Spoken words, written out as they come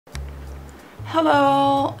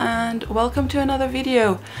Hello and welcome to another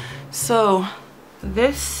video. So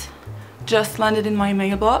this just landed in my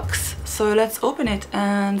mailbox, so let's open it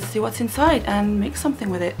and see what's inside and make something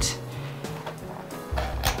with it.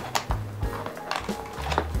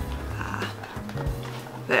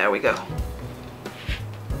 There we go.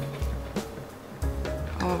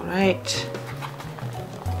 Alright.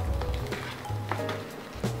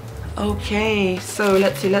 Okay, so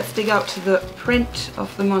let's see, let's dig out the print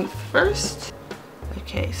of the month first.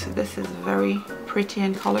 Okay, so this is very pretty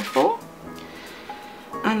and colorful.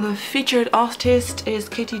 And the featured artist is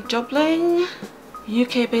Katie Jobling.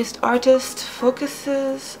 UK-based artist,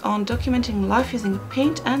 focuses on documenting life using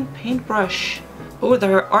paint and paintbrush. Oh,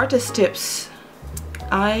 there are artist tips.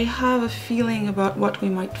 I have a feeling about what we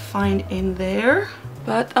might find in there,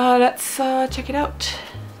 but let's check it out.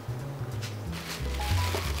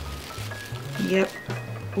 Yep.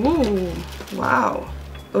 Ooh, wow.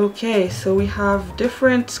 Okay, so we have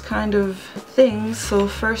different kind of things. So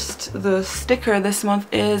first, the sticker this month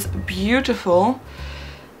is beautiful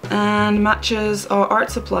and matches our art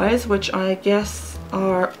supplies, which I guess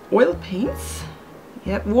are oil paints.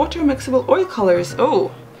 Yep, water-mixable oil colors.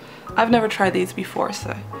 Oh, I've never tried these before,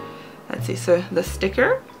 so let's see. So the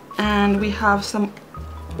sticker, and we have some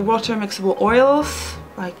water-mixable oils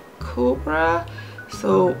by Cobra.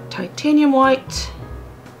 So titanium white,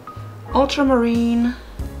 ultramarine,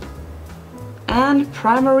 and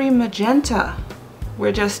primary magenta.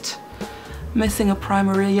 We're just missing a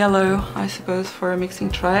primary yellow, I suppose, for a mixing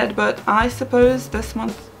triad, but I suppose this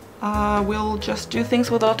month we'll just do things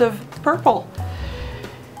with a lot of purple.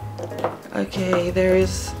 Okay, there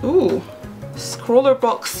is, ooh,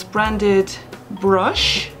 Scrawlrbox branded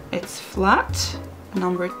brush. It's flat,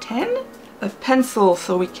 number 10. A pencil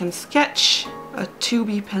so we can sketch, a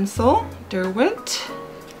 2B pencil, Derwent,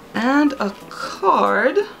 and a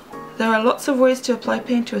card. There are lots of ways to apply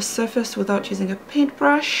paint to a surface without using a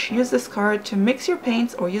paintbrush. Use this card to mix your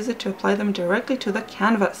paints or use it to apply them directly to the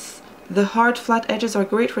canvas. The hard flat edges are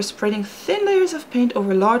great for spreading thin layers of paint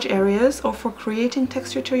over large areas or for creating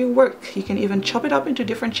texture to your work. You can even chop it up into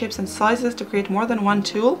different shapes and sizes to create more than one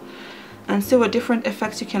tool and see what different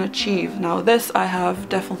effects you can achieve. Now this I have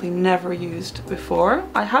definitely never used before.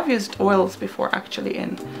 I have used oils before actually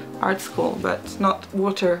in art school, but not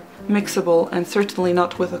water mixable and certainly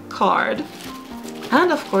not with a card.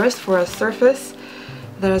 And of course for a surface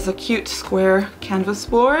there's a cute square canvas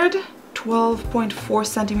board, 12.4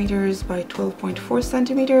 centimeters by 12.4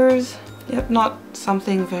 centimeters. Yep, not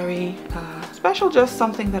something very special, just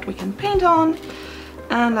something that we can paint on.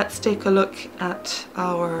 And let's take a look at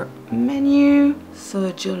our menu.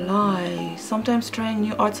 So July, sometimes trying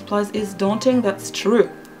new art supplies is daunting, that's true.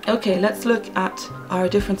 Okay, let's look at our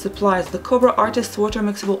different supplies. The Cobra Artist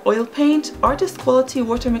Water-Mixable Oil Paint. Artist quality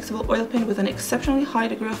water-mixable oil paint with an exceptionally high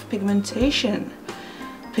degree of pigmentation.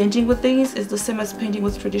 Painting with these is the same as painting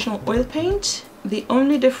with traditional oil paint. The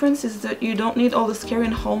only difference is that you don't need all the scary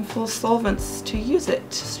and harmful solvents to use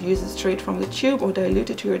it. So use it straight from the tube or dilute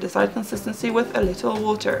it to your desired consistency with a little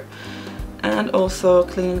water. And also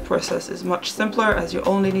cleaning process is much simpler as you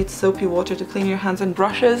only need soapy water to clean your hands and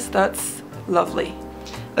brushes. That's lovely.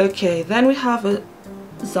 Okay, then we have a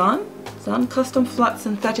Zan Custom Flat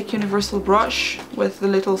Synthetic Universal Brush with the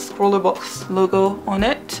little Scrawlrbox logo on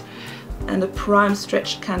it, and a prime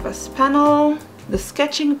stretched canvas panel, the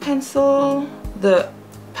sketching pencil, the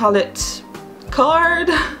palette card.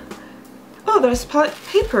 Oh, there's palette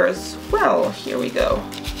paper as well. Here we go.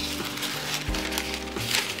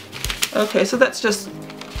 Okay, so that's just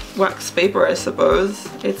wax paper, I suppose.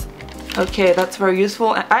 It's okay, that's very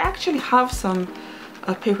useful. I actually have some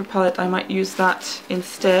paper palette. I might use that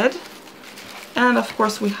instead. And of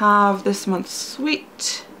course we have this month's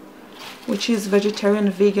sweet, which is vegetarian,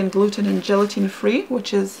 vegan, gluten and gelatin free,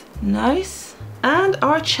 which is nice. And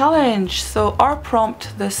our challenge. So our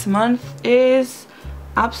prompt this month is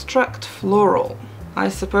abstract floral. I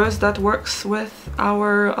suppose that works with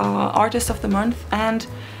our artist of the month and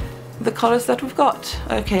the colors that we've got.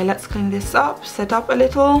 Okay, let's clean this up, set up a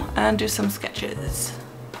little and do some sketches.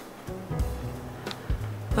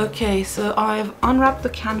 Okay, so I've unwrapped the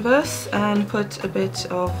canvas and put a bit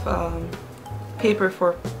of paper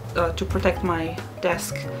for to protect my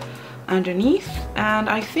desk underneath, and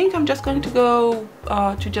I think I'm just going to go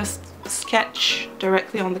to just sketch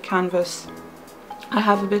directly on the canvas. I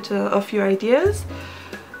have a few ideas.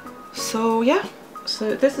 So yeah,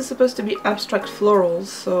 so this is supposed to be abstract florals,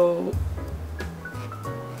 so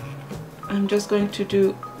I'm just going to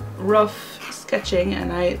do rough sketching,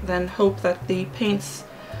 and I then hope that the paints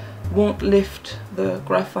won't lift the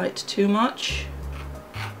graphite too much.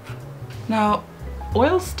 Now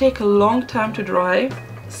Oils take a long time to dry,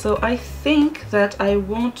 so I think that I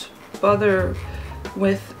won't bother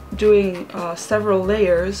with doing several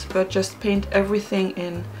layers, but just paint everything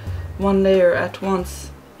in one layer at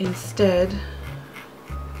once instead,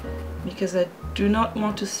 because I do not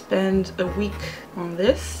want to spend a week on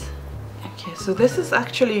this. Okay, so this is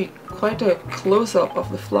actually quite a close-up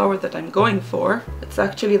of the flower that I'm going for. It's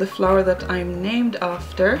actually the flower that I'm named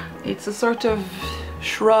after. It's a sort of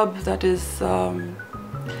shrub that is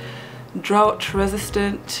drought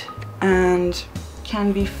resistant and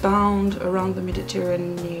can be found around the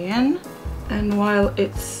Mediterranean. And while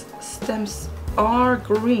its stems are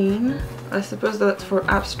green, I suppose that for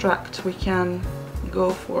abstract we can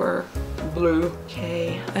go for blue.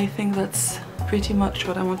 Okay, I think that's pretty much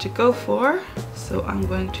what I want to go for. So I'm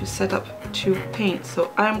going to set up to paint.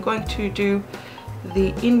 So I'm going to do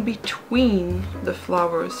the in-between the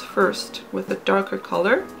flowers first with a darker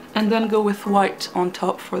color, and then go with white on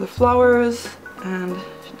top for the flowers, and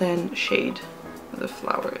then shade the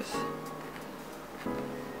flowers.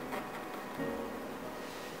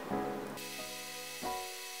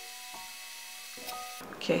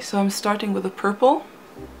 Okay, so I'm starting with the purple.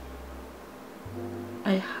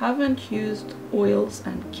 I haven't used oils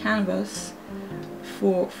and canvas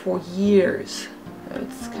for years, so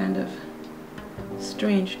it's kind of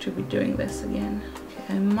strange to be doing this again.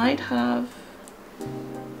 Okay, I might have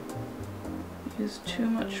used too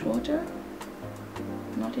much water,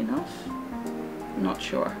 not enough, not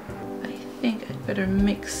sure. I think I'd better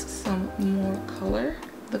mix some more color.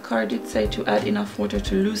 The card did say to add enough water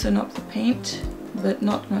to loosen up the paint, but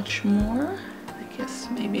not much more. I guess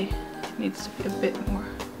maybe it needs to be a bit more,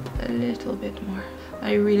 a little bit more.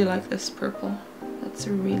 I really like this purple. That's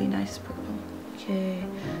a really nice purple. Okay,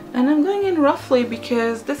 and I'm going in roughly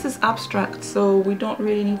because this is abstract, so we don't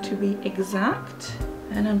really need to be exact.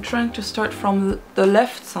 And I'm trying to start from the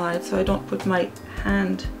left side so I don't put my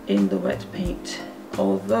hand in the wet paint.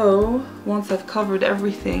 Although, once I've covered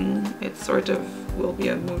everything, it sort of will be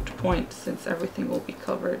a moot point since everything will be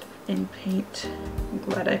covered in paint. I'm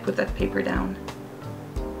glad I put that paper down.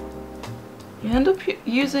 You end up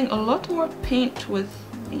using a lot more paint with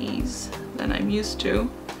these than I'm used to.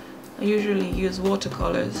 I usually use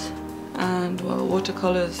watercolors, and well,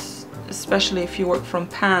 watercolors, especially if you work from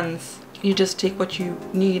pans, you just take what you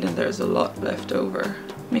need and there's a lot left over.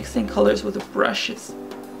 Mixing colors with a brush is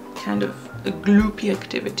kind of a gloopy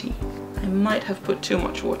activity. I might have put too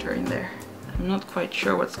much water in there. I'm not quite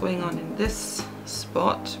sure what's going on in this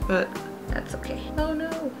spot, but that's okay. Oh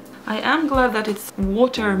no! I am glad that it's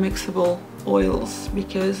water-mixable oils,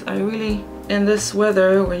 because I really, in this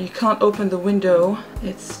weather where you can't open the window,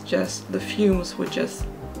 it's just, the fumes would just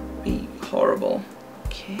be horrible.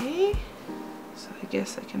 Okay, so I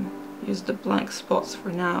guess I can use the blank spots for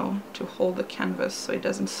now to hold the canvas so it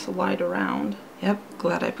doesn't slide around. Yep,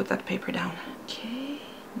 glad I put that paper down. Okay,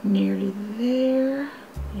 nearly there.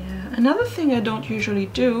 Yeah, another thing I don't usually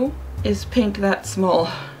do is paint that small.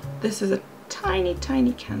 This is a tiny,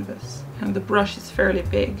 tiny canvas, and the brush is fairly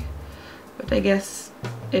big, but I guess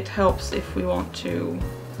it helps if we want to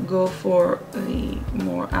go for the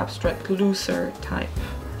more abstract, looser type.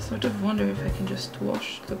 I sort of wonder if I can just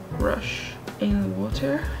wash the brush in the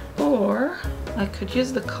water, or I could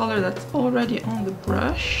use the color that's already on the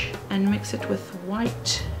brush and mix it with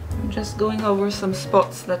white. I'm just going over some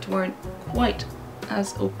spots that weren't quite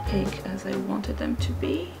as opaque as I wanted them to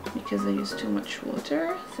be because I used too much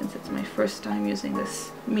water since it's my first time using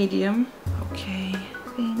this medium. Okay, I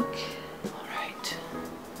think, alright.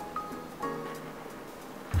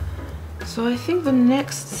 So I think the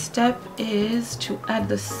next step is to add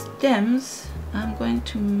the stems. I'm going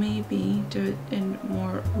to maybe do it in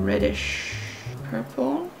more reddish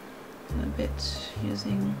purple, a bit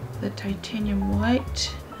using the titanium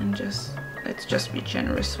white, and just let's just be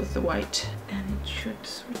generous with the white, and it should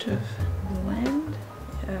sort of blend.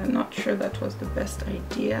 Yeah, I'm not sure that was the best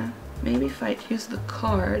idea. Maybe if I'd use the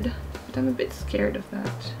card, but I'm a bit scared of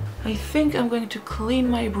that. I think I'm going to clean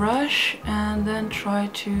my brush and then try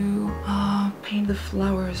to paint the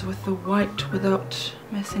flowers with the white without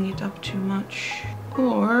messing it up too much.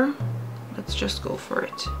 Or let's just go for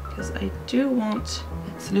it, because I do want,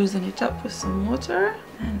 let's loosen it up with some water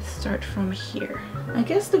and start from here. I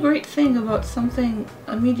guess the great thing about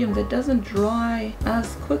a medium that doesn't dry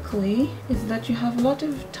as quickly is that you have a lot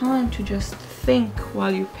of time to just think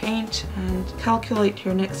while you paint and calculate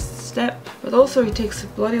your next step, but also it takes a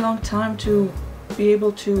bloody long time to be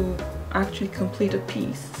able to actually complete a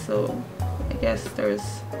piece. So I guess there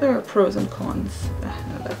are pros and cons.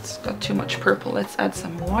 No, that's got too much purple. Let's add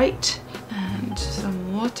some white and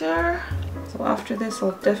some water. So after this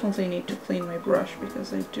I'll definitely need to clean my brush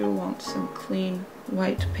because I do want some clean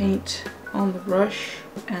white paint on the brush,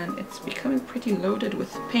 and it's becoming pretty loaded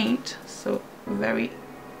with paint, so very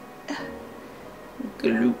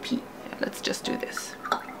gloopy. Yeah, let's just do this.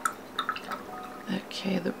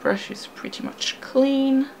 Okay, the brush is pretty much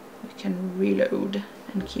clean. We can reload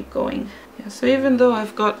and keep going. Yeah, so even though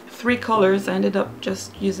I've got 3 colors, I ended up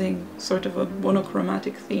just using sort of a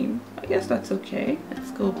monochromatic theme. I guess that's okay.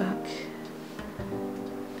 Let's go back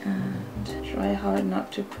and try hard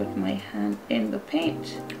not to put my hand in the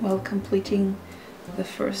paint while completing the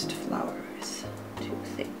first flowers. Too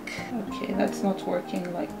thick. Okay, that's not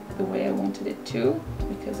working like the way I wanted it to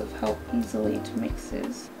because of how easily it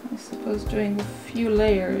mixes. I suppose doing a few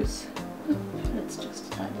layers. Let's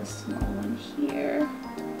just add a small one here.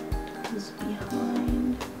 Goes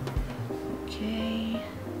behind. Okay.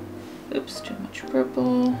 Oops, too much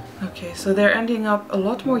purple. Okay, so they're ending up a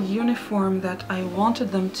lot more uniform than I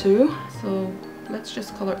wanted them to. So let's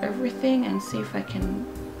just color everything and see if I can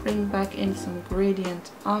bring back in some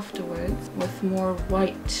gradient afterwards with more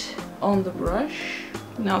white on the brush.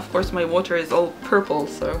 Now of course my water is all purple,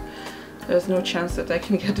 so there's no chance that I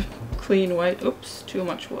can get a clean white. Oops, too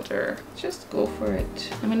much water. Just go for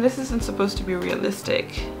it. I mean, this isn't supposed to be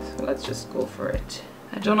realistic, so let's just go for it.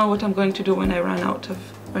 I don't know what I'm going to do when I run out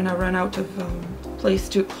of place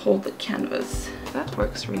to hold the canvas. That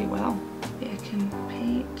works really well. Maybe I can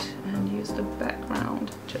paint and use the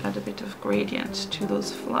background to add a bit of gradient to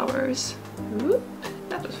those flowers. Oop,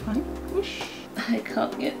 that was fun. Whoosh. I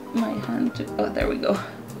can't get my hand to... oh, there we go.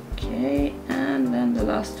 Okay, and then the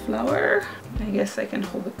last flower. I guess I can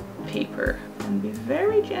hold the paper and be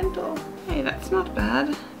very gentle. Hey, that's not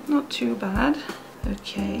bad. Not too bad.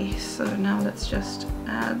 Okay, so now let's just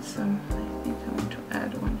add some... I think I want to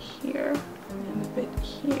add one here and a bit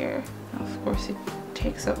here. Of course it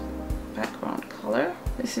takes up background color.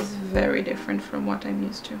 This is very different from what I'm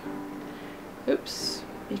used to. Oops,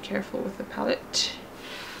 be careful with the palette.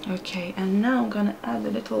 Okay, and now I'm gonna add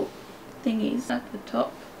the little thingies at the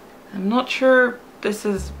top. I'm not sure this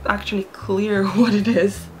is actually clear what it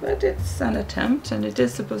is, but it's an attempt and it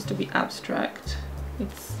is supposed to be abstract.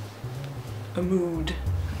 It's a mood.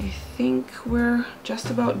 I think we're just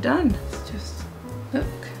about done. Let's just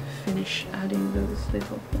finish adding those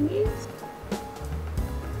little thingies.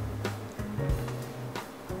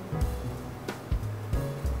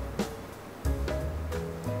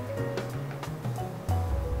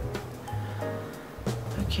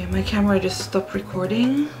 Okay, my camera just stopped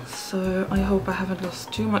recording, so I hope I haven't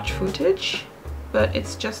lost too much footage, but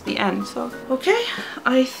it's just the end, so... Okay,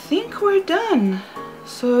 I think we're done.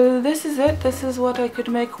 So this is it. This is what I could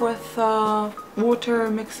make with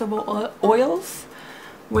water-mixable oils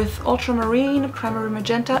with ultramarine, primary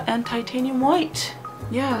magenta and titanium white.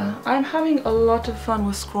 Yeah, I'm having a lot of fun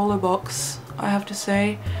with Scrawlrbox, I have to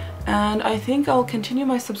say. And I think I'll continue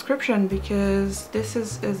my subscription because this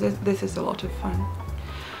is a lot of fun.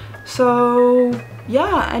 So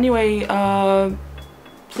yeah, anyway,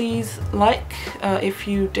 please like if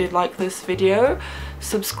you did like this video,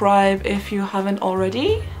 subscribe if you haven't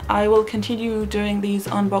already. I will continue doing these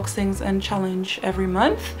unboxings and challenge every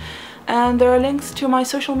month, and there are links to my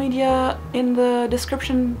social media in the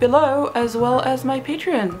description below as well as my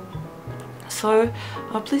Patreon, so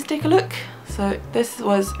please take a look. So this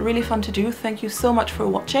was really fun to do. Thank you so much for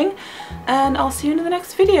watching, and I'll see you in the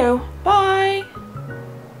next video. Bye!